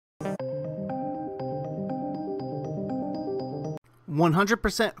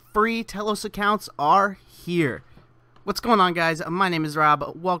100% free Telos accounts are here. What's going on, guys? My name is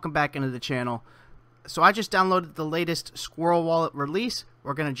Rob. Welcome back into the channel. So I just downloaded the latest SQRL wallet release.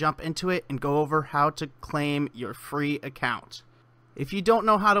 We're going to jump into it and go over how to claim your free account. If you don't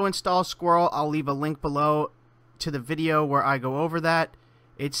know how to install SQRL, I'll leave a link below to the video where I go over that.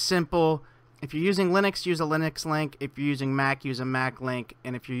 It's simple. If you're using Linux, use a Linux link. If you're using Mac, use a Mac link.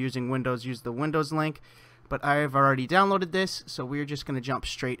 And if you're using Windows, use the Windows link. But I've already downloaded this, so we're just going to jump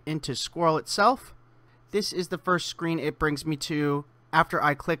straight into SQRL itself. This is the first screen it brings me to after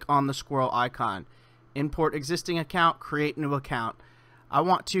I click on the SQRL icon. Import existing account, create new account. I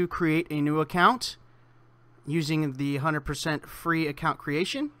want to create a new account using the 100% free account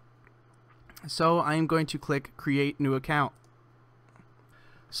creation. So I'm going to click create new account.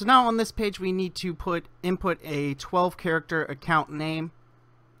 So now on this page we need to input a 12-character account name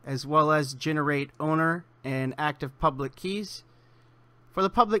as well as generate owner and active public keys. For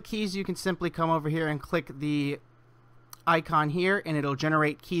the public keys, you can simply come over here and click the icon here and it'll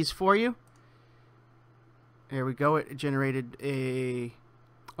generate keys for you. There we go. It generated a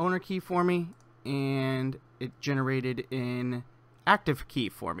owner key for me and it generated an active key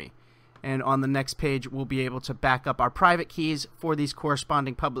for me. And on the next page we'll be able to back up our private keys for these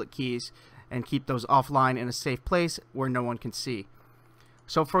corresponding public keys and keep those offline in a safe place where no one can see.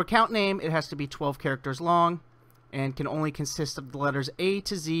 So for account name, it has to be 12 characters long and can only consist of the letters A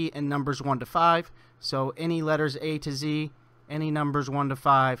to Z and numbers 1 to 5. So any letters A to Z, any numbers 1 to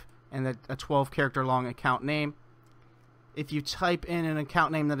 5, and a 12-character long account name. If you type in an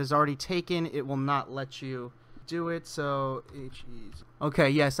account name that is already taken, it will not let you do it. So okay,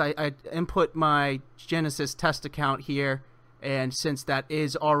 yes, I input my Genesis test account here, and since that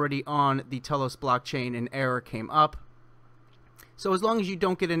is already on the Telos blockchain, an error came up. So as long as you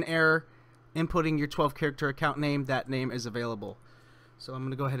don't get an error inputting your 12-character account name, that name is available. So I'm going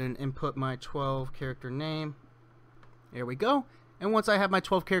to go ahead and input my 12-character name. There we go. And once I have my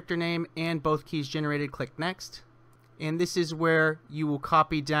 12-character name and both keys generated, click next. And this is where you will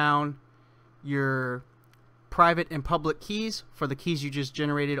copy down your private and public keys for the keys you just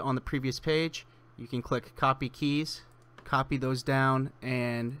generated on the previous page. You can click copy keys, copy those down,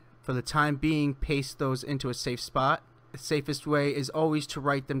 and for the time being paste those into a safe spot. The safest way is always to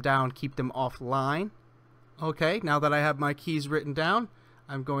write them down, keep them offline. Okay, now that I have my keys written down,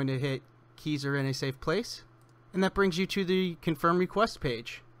 I'm going to hit keys are in a safe place. And that brings you to the confirm request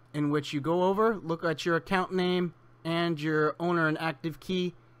page, in which you go over, look at your account name and your owner and active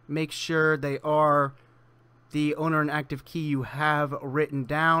key. Make sure they are the owner and active key you have written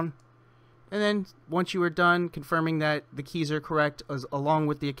down. And then once you are done confirming that the keys are correct along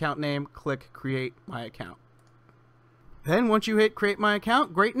with the account name, click create my account. Then once you hit create my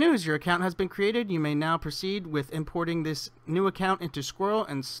account, great news, your account has been created. You may now proceed with importing this new account into SQRL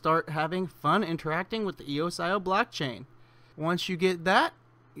and start having fun interacting with the EOS.IO blockchain. Once you get that,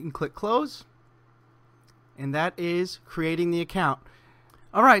 you can click close, and that is creating the account.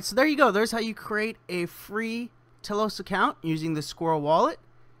 Alright, so there you go. There's how you create a free Telos account using the SQRL wallet.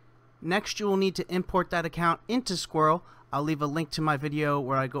 Next, you will need to import that account into SQRL. I'll leave a link to my video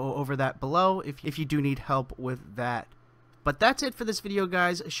where I go over that below if you do need help with that. But that's it for this video,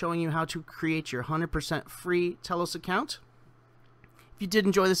 guys, showing you how to create your 100% free Telos account. If you did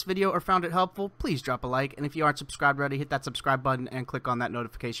enjoy this video or found it helpful, please drop a like. And if you aren't subscribed already, hit that subscribe button and click on that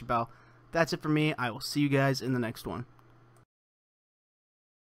notification bell. That's it for me. I will see you guys in the next one.